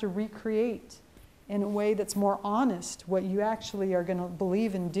you have to recreate in a way that's more honest what you actually are going to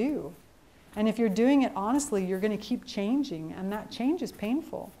believe and do. And if you're doing it honestly, you're going to keep changing, and that change is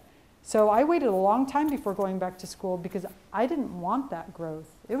painful. So I waited a long time before going back to school because I didn't want that growth.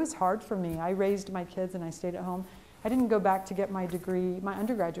 It was hard for me. I raised my kids and I stayed at home. I didn't go back to get my degree, my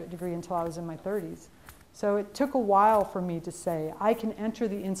undergraduate degree, until I was in my 30s. So it took a while for me to say, I can enter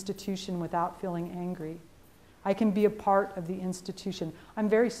the institution without feeling angry. I can be a part of the institution. I'm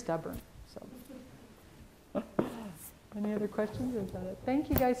very stubborn. So. Any other questions? Thank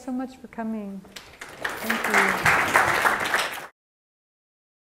you guys so much for coming. Thank you.